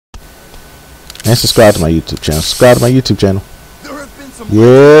And subscribe to my YouTube channel. Subscribe to my YouTube channel.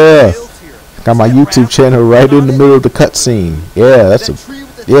 Yeah. Got my YouTube channel right in the middle of the cutscene. Yeah, that's a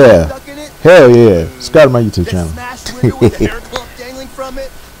yeah. Hell yeah. Subscribe to my YouTube channel.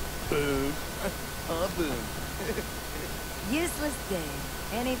 Useless day.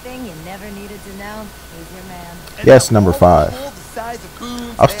 Anything you never needed to know, he's your man. Yes, number 5.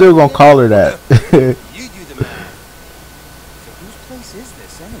 I'm still gonna call her that. You do the math. So whose place is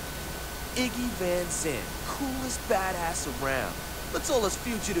this, anyway? Iggy Van Zandt, coolest badass around. Let's all us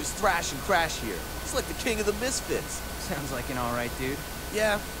fugitives thrash and crash here. It's like the king of the misfits. Sounds like an alright dude.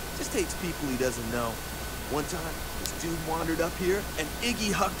 Yeah, just hates people he doesn't know. One time, this dude wandered up here, and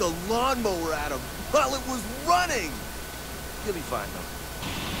Iggy hucked a lawnmower at him while it was running. He'll be fine, though.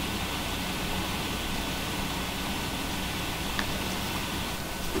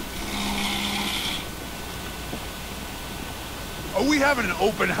 Are we having an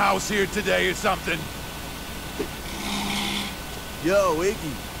open house here today or something? Yo,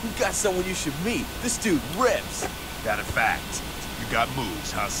 Iggy, we got someone you should meet. This dude rips. Got a fact. You got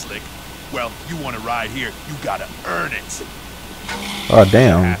moves, huh, Slick? Well, you want to ride here, you gotta earn it. Oh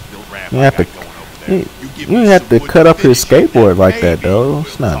damn! You have to. You have to cut up his skateboard like that, though.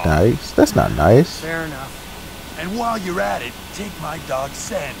 It's not nice. That's not nice. Fair enough. And while you're at it, take my dog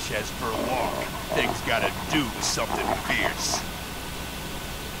Sanchez for a walk. Thing's gotta do something fierce.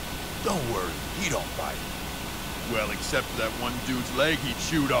 Don't worry, he don't bite. Well, except for that one dude's leg he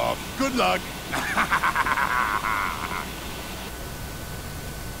chewed off. Good luck.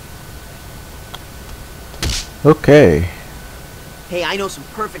 Okay. Hey, I know some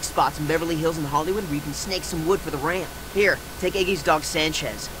perfect spots in Beverly Hills and Hollywood where you can snake some wood for the ramp. Here, take Iggy's dog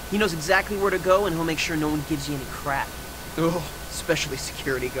Sanchez. He knows exactly where to go and he'll make sure no one gives you any crap. Ugh, especially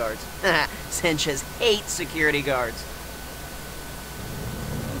security guards. Sanchez hates security guards.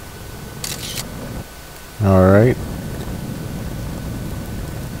 Alright.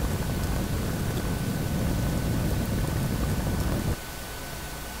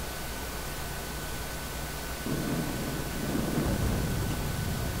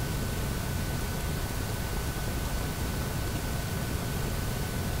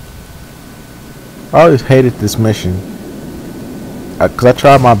 I always hated this mission. Cause I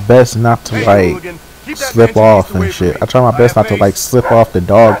tried my best not to like slip off and shit. I tried my best not to like slip off the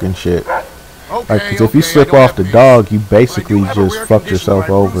dog and shit. Like, cause if you slip off the dog, you basically just fucked yourself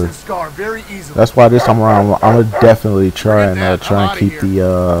over. That's why this time around, I'm gonna definitely try and keep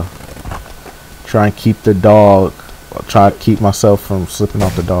the dog. I'll try to keep myself from slipping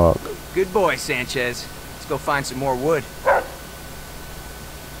off the dog. Good boy, Sanchez. Let's go find some more wood.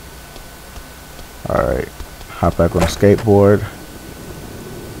 Alright, hop back on the skateboard.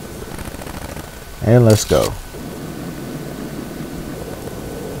 And let's go.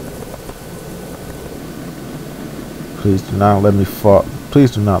 Please do not let me fall.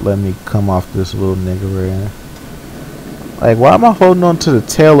 Please do not let me come off this little nigga right here. Like, why am I holding on to the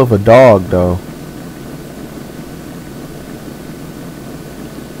tail of a dog, though?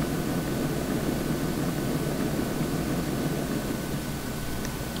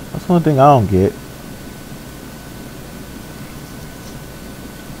 That's one thing I don't get.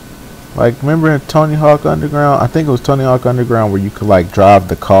 Like, remember in Tony Hawk Underground? I think it was Tony Hawk Underground where you could, like, drive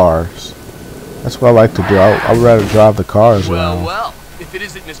the cars. That's what I like to do. I would rather drive the cars around. Well, if it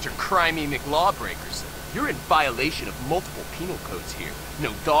isn't Mr. Crimey McLawbreakers, you're in violation of multiple penal codes here.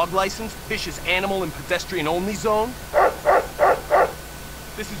 No dog license, vicious animal and pedestrian only zone.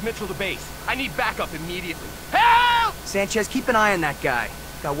 This is Mitchell to base. I need backup immediately. Help! Sanchez, keep an eye on that guy.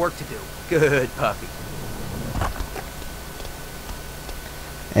 Got work to do. Good puppy.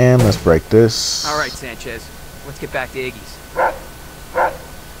 And let's break this. Alright, Sanchez. Let's get back to Iggy's.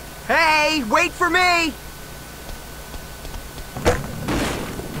 Hey, wait for me!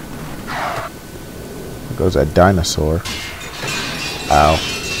 There goes that dinosaur. Ow.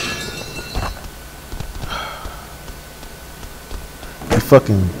 You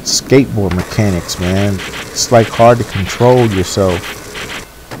fucking skateboard mechanics, man. It's like hard to control yourself.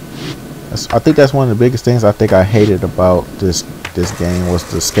 I think that's one of the biggest things I think I hated about this game was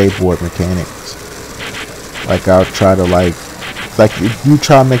the skateboard mechanics. Like I'll try to like if you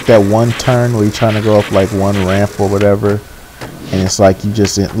try to make that one turn where you're trying to go up like one ramp or whatever, and it's like you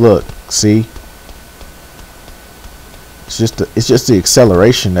just look, see, it's just the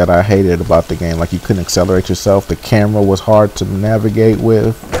acceleration that I hated about the game. Like you couldn't accelerate yourself. The camera was hard to navigate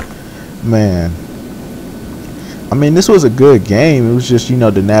with. Man, I mean, this was a good game. It was just, you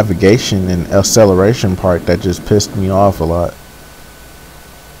know, the navigation and acceleration part that just pissed me off a lot.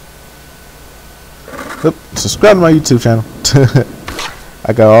 Subscribe to my YouTube channel.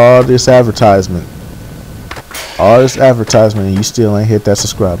 I got all this advertisement. All this advertisement and you still ain't hit that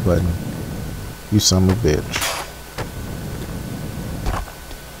subscribe button. You son of a bitch.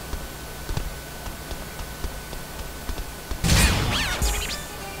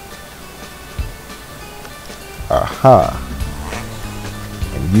 Aha.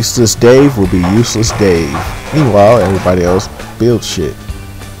 And useless Dave will be useless Dave. Meanwhile, everybody else builds shit.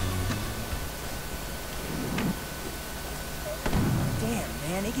 Damn,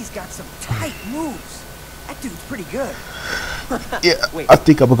 man, Iggy's got some tight moves. That dude's pretty good. Yeah, I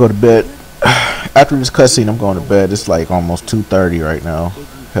think I'm gonna go to bed. After this cutscene, I'm going to bed. It's like almost 2:30 right now.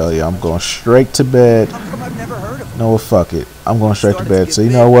 Hell yeah, I'm going straight to bed. How come I've never heard of him? No, fuck it. I'm going straight to bed. So you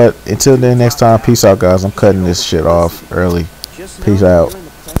know what? Until then, next time, peace out, guys. I'm cutting this shit off early. Just Peace know out. you're in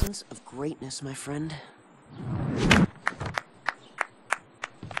the presence of greatness, my friend.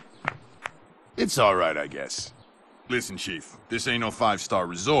 It's alright, I guess. Listen, Chief, this ain't no 5-star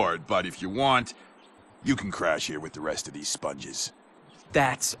resort, but if you want, you can crash here with the rest of these sponges.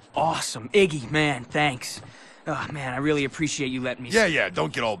 That's awesome. Iggy, man, thanks. Oh, man, I really appreciate you letting me... Yeah,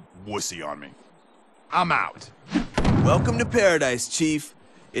 don't get all wussy on me. I'm out. Welcome to paradise, Chief.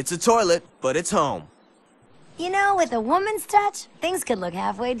 It's a toilet, but it's home. You know, with a woman's touch, things could look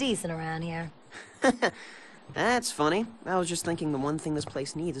halfway decent around here. That's funny. I was just thinking the one thing this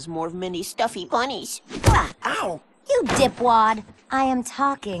place needs is more of Mindy's stuffy bunnies. Ah, Ow! you dipwad. I am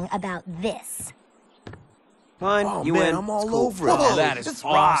talking about this. Fine, Oh, you man, win. I'm all It's cool. over it. Oh, that is It's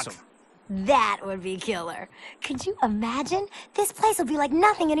awesome. rock. That would be killer. Could you imagine? This place would be like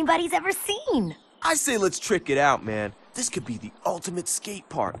nothing anybody's ever seen. I say let's trick it out, man. This could be the ultimate skate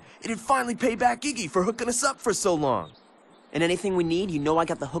park. It'd finally pay back Iggy for hooking us up for so long. And anything we need, you know I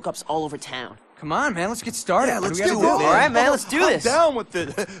got the hookups all over town. Come on, man, let's get started. Yeah, What let's we gotta do it, man. All right, man, let's do this. I'm down with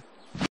it.